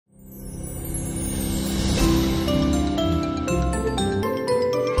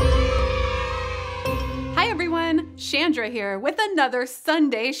Chandra here with another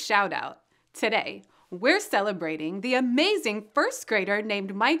Sunday shout out. Today, we're celebrating the amazing first grader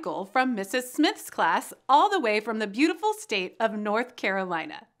named Michael from Mrs. Smith's class all the way from the beautiful state of North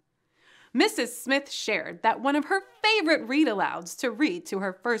Carolina. Mrs. Smith shared that one of her favorite read-alouds to read to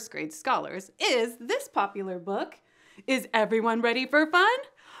her first grade scholars is this popular book. Is everyone ready for fun?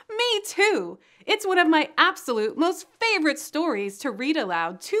 Me too! It's one of my absolute most favorite stories to read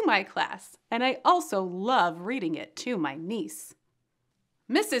aloud to my class, and I also love reading it to my niece.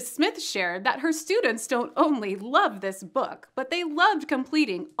 Mrs. Smith shared that her students don't only love this book, but they loved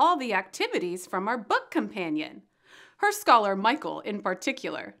completing all the activities from our book companion, her scholar Michael in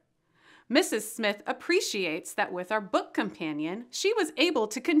particular. Mrs. Smith appreciates that with our book companion, she was able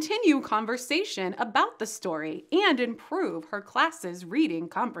to continue conversation about the story and improve her class's reading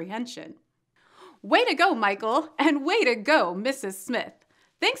comprehension. Way to go, Michael, and way to go, Mrs. Smith.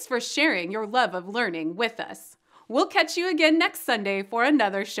 Thanks for sharing your love of learning with us. We'll catch you again next Sunday for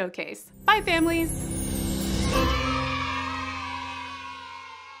another showcase. Bye, families.